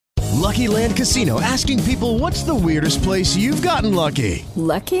Lucky Land Casino, asking people, what's the weirdest place you've gotten lucky?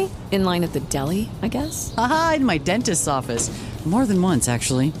 Lucky? In line at the deli, I guess? Aha, in my dentist's office. More than once,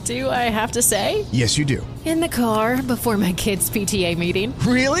 actually. Do I have to say? Yes, you do. In the car before my kids' PTA meeting.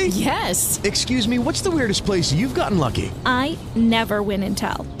 Really? Yes. Excuse me, what's the weirdest place you've gotten lucky? I never win and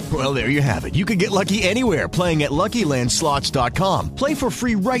tell. Well, there you have it. You can get lucky anywhere, playing at LuckyLandSlots.com. Play for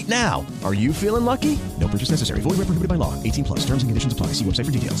free right now. Are you feeling lucky? No purchase necessary. Void where prohibited by law. 18 plus. Terms and conditions apply. See website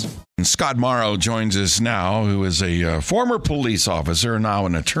for details. Scott Morrow joins us now, who is a former police officer, now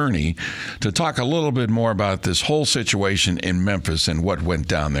an attorney, to talk a little bit more about this whole situation in Memphis and what went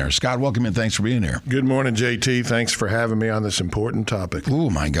down there. Scott, welcome and thanks for being here. Good morning, JT. Thanks for having me on this important topic.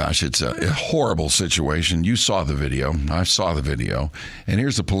 Oh, my gosh. It's a horrible situation. You saw the video. I saw the video. And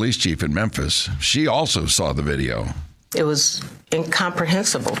here's the police chief in Memphis. She also saw the video. It was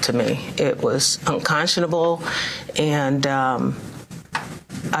incomprehensible to me. It was unconscionable, and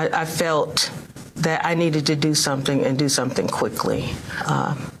I felt that I needed to do something and do something quickly.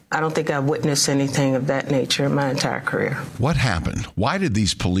 I don't think I've witnessed anything of that nature in my entire career. What happened? Why did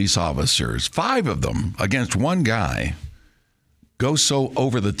these police officers, 5 of them against one guy, go so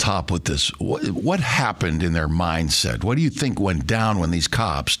over the top with this? What happened in their mindset? What do you think went down when these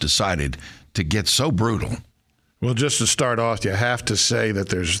cops decided to get so brutal? Well, just to start off, you have to say that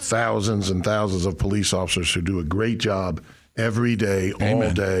there's thousands and thousands of police officers who do a great job every day, Amen.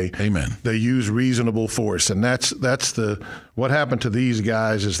 all day. Amen. They use reasonable force, and that's what happened to these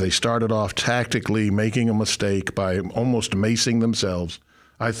guys is they started off tactically making a mistake by almost macing themselves.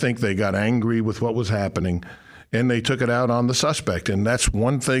 I think they got angry with what was happening, and they took it out on the suspect. And that's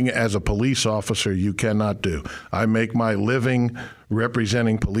one thing as a police officer you cannot do. I make my living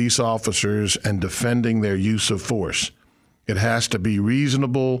representing police officers and defending their use of force. It has to be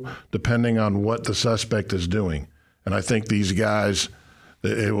reasonable depending on what the suspect is doing. And I think these guys,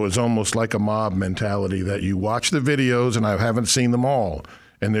 it was almost like a mob mentality that you watch the videos, and I haven't seen them all,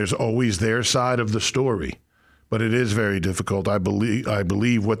 and there's always their side of the story. But it is very difficult. I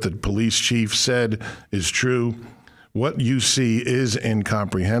believe what the police chief said is true. What you see is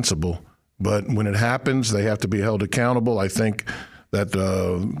incomprehensible, but when it happens, they have to be held accountable. I think that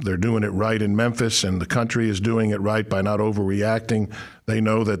they're doing it right in Memphis, and the country is doing it right by not overreacting. They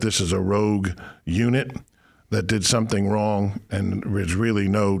know that this is a rogue unit that did something wrong, and there's really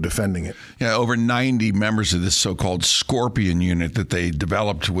no defending it. Yeah, over 90 members of this so-called Scorpion unit that they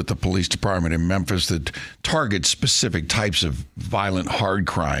developed with the police department in Memphis that targets specific types of violent, hard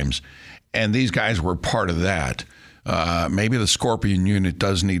crimes. And these guys were part of that. Maybe the Scorpion unit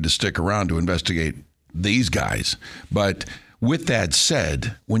does need to stick around to investigate these guys. But with that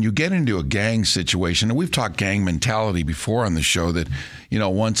said, when you get into a gang situation, and we've talked gang mentality before on the show, that,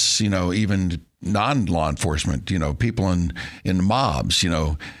 once, even non-law enforcement, people in mobs,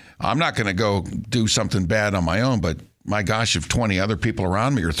 I'm not going to go do something bad on my own, but my gosh, if 20 other people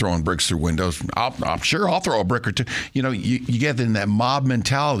around me are throwing bricks through windows, I'm sure I'll throw a brick or two. You get in that mob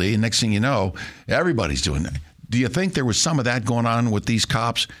mentality, and next thing you know, everybody's doing that. Do you think there was some of that going on with these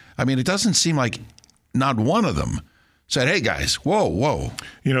cops? I mean, it doesn't seem like not one of them said, hey, guys, whoa.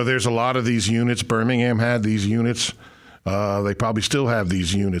 There's a lot of these units. Birmingham had these units. They probably still have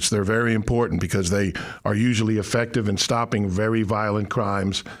these units. They're very important because they are usually effective in stopping very violent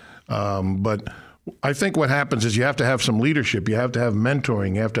crimes. But I think what happens is you have to have some leadership. You have to have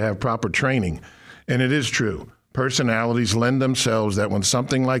mentoring. You have to have proper training. And it is true. Personalities lend themselves that when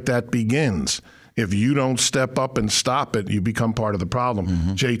something like that begins, if you don't step up and stop it, you become part of the problem.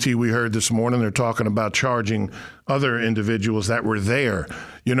 Mm-hmm. JT, we heard this morning they're talking about charging other individuals that were there.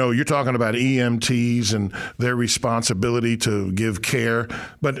 You're talking about EMTs and their responsibility to give care.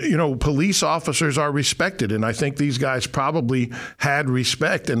 But, police officers are respected, and I think these guys probably had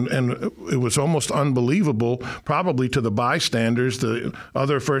respect, and it was almost unbelievable, probably to the bystanders, the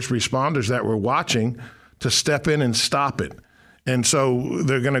other first responders that were watching, to step in and stop it. And so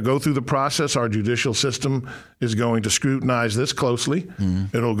they're going to go through the process. Our judicial system is going to scrutinize this closely.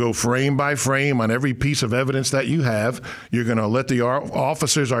 Mm-hmm. It'll go frame by frame on every piece of evidence that you have. You're going to let the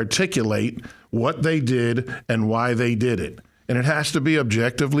officers articulate what they did and why they did it. And it has to be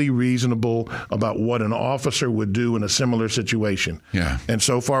objectively reasonable about what an officer would do in a similar situation. Yeah. And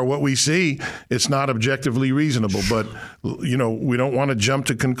so far what we see, it's not objectively reasonable. But, we don't want to jump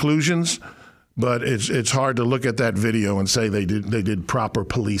to conclusions. But it's hard to look at that video and say they did proper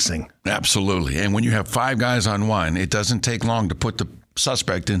policing. Absolutely. And when you have 5 guys on one, it doesn't take long to put the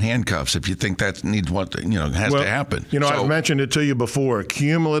suspect in handcuffs if you think that needs has to happen. I've mentioned it to you before.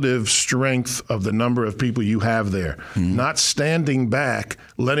 Cumulative strength of the number of people you have there. Mm-hmm. Not standing back,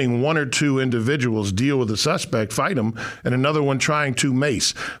 letting one or two individuals deal with the suspect, fight him, and another one trying to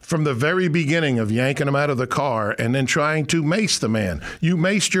mace. From the very beginning of yanking him out of the car and then trying to mace the man. You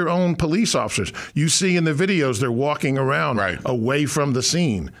maced your own police officers. You see in the videos they're walking around away from the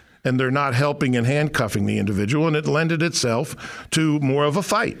scene. And they're not helping in handcuffing the individual, and it lended itself to more of a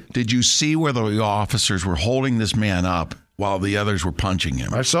fight. Did you see where the officers were holding this man up while the others were punching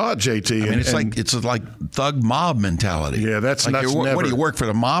him? I saw it, JT. I mean, it's like thug mob mentality. Yeah, that's like never. What do you work for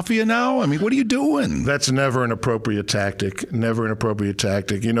the mafia now? I mean, what are you doing? That's never an appropriate tactic. Never an appropriate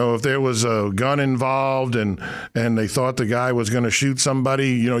tactic. If there was a gun involved and they thought the guy was going to shoot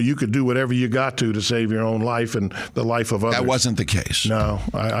somebody, you could do whatever you got to save your own life and the life of others. That wasn't the case. No,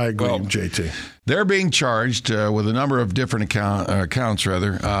 I agree with JT. They're being charged with a number of different counts,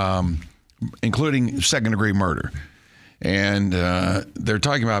 including second-degree murder. And they're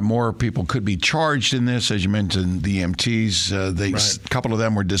talking about more people could be charged in this. As you mentioned, the EMTs, a couple of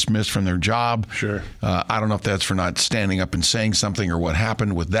them were dismissed from their job. Sure. I don't know if that's for not standing up and saying something or what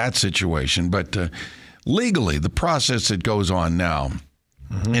happened with that situation. But legally, the process that goes on now,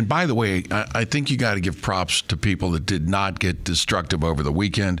 and by the way, I think you got to give props to people that did not get destructive over the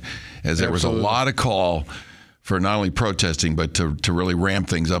weekend, as there was a lot of call for not only protesting, but to really ramp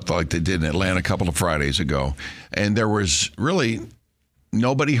things up like they did in Atlanta a couple of Fridays ago. And there was really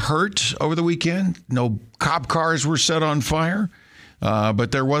nobody hurt over the weekend. No cop cars were set on fire,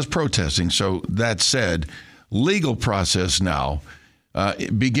 but there was protesting. So that said, legal process now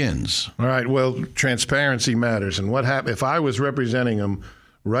it begins. All right. Well, transparency matters. And what happened? If I was representing them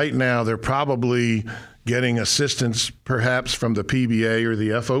right now, they're probably getting assistance perhaps from the PBA or the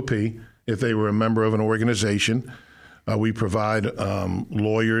FOP. If they were a member of an organization, we provide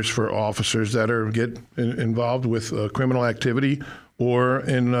lawyers for officers that get involved with criminal activity or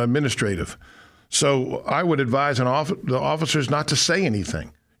in administrative. So I would advise the officers not to say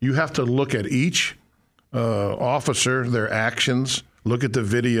anything. You have to look at each officer, their actions, look at the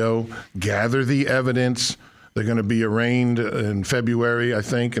video, gather the evidence. They're going to be arraigned in February, I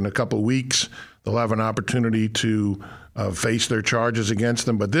think, in a couple of weeks. They'll have an opportunity to face their charges against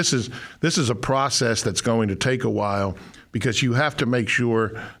them. But this is a process that's going to take a while because you have to make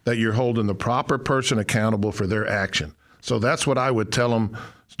sure that you're holding the proper person accountable for their action. So that's what I would tell them.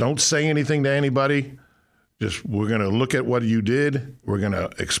 Don't say anything to anybody. We're going to look at what you did. We're going to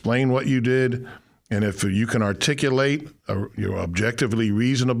explain what you did. And if you can articulate your objectively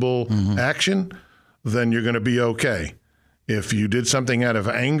reasonable action, then you're going to be okay. If you did something out of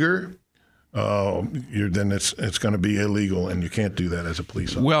anger, then it's going to be illegal, and you can't do that as a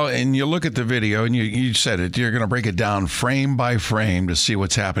police officer. Well, and you look at the video, and you said it, you're going to break it down frame by frame to see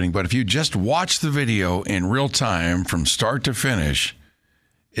what's happening. But if you just watch the video in real time from start to finish,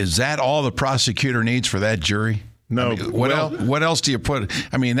 is that all the prosecutor needs for that jury? No. What else do you put?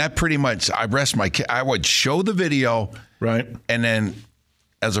 I mean, that pretty much, I would show the video, right, and then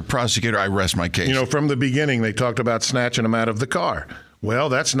as a prosecutor, I rest my case. From the beginning, they talked about snatching him out of the car. Well,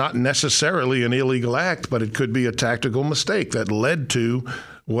 that's not necessarily an illegal act, but it could be a tactical mistake that led to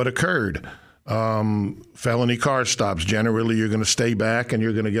what occurred. Felony car stops. Generally, you're going to stay back and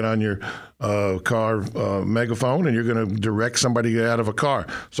you're going to get on your car megaphone and you're going to direct somebody to get out of a car.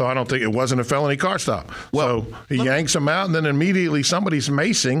 So I don't think it wasn't a felony car stop. Well, so he yanks them out, and then immediately somebody's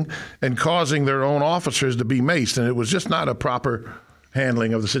macing and causing their own officers to be maced. And it was just not a proper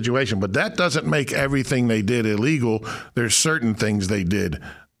handling of the situation. But that doesn't make everything they did illegal. There's certain things they did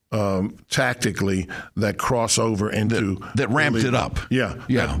tactically that cross over into that ramped illegal. It up.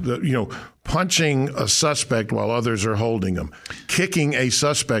 Yeah. Punching a suspect while others are holding him, kicking a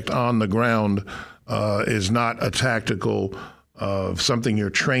suspect on the ground is not a tactical something you're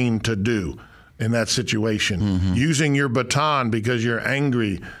trained to do in that situation. Using your baton because you're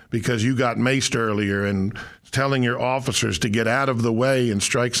angry because you got maced earlier and telling your officers to get out of the way and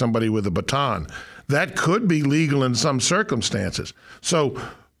strike somebody with a baton, that could be legal in some circumstances. So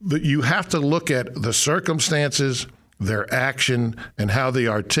you have to look at the circumstances, their action, and how they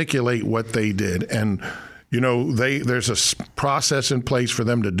articulate what they did. And, there's a process in place for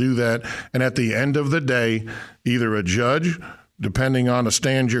them to do that. And at the end of the day, either a judge, depending on a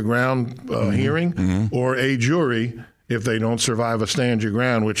stand your ground hearing, or a jury, if they don't survive a stand your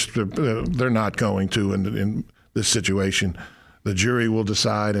ground, which they're not going to in this situation, The jury will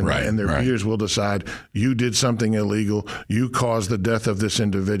decide, and their peers will decide, you did something illegal, you caused the death of this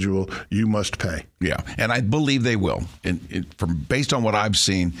individual, you must pay. Yeah, and I believe they will. Based on what I've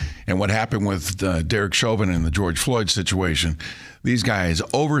seen and what happened with Derek Chauvin and the George Floyd situation, these guys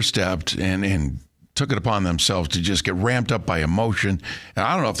overstepped and took it upon themselves to just get ramped up by emotion. And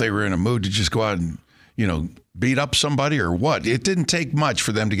I don't know if they were in a mood to just go out and, beat up somebody or what. It didn't take much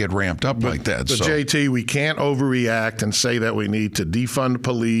for them to get ramped up like that. But JT, we can't overreact and say that we need to defund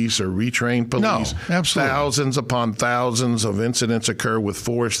police or retrain police. No, absolutely. Thousands upon thousands of incidents occur with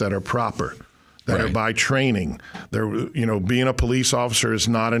force that are proper, that are by training. Being a police officer is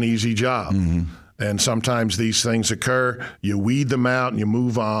not an easy job. Mm-hmm. And sometimes these things occur. You weed them out and you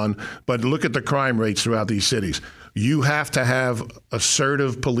move on. But look at the crime rates throughout these cities. You have to have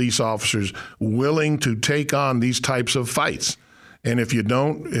assertive police officers willing to take on these types of fights. And if you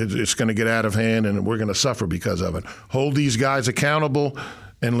don't, it's going to get out of hand and we're going to suffer because of it. Hold these guys accountable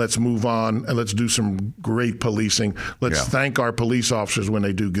and let's move on and let's do some great policing. Let's thank our police officers when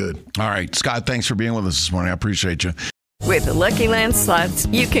they do good. All right, Scott, thanks for being with us this morning. I appreciate you. With the Lucky Land Slots,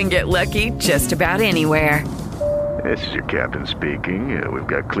 you can get lucky just about anywhere. This is your captain speaking. We've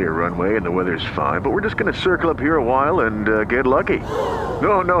got clear runway and the weather's fine, but we're just going to circle up here a while and get lucky.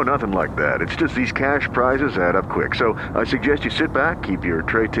 No, nothing like that. It's just these cash prizes add up quick. So I suggest you sit back, keep your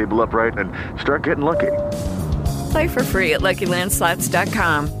tray table upright, and start getting lucky. Play for free at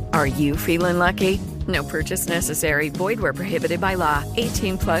LuckyLandSlots.com. Are you feeling lucky? No purchase necessary. Void where prohibited by law.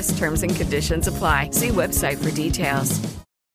 18+ terms and conditions apply. See website for details.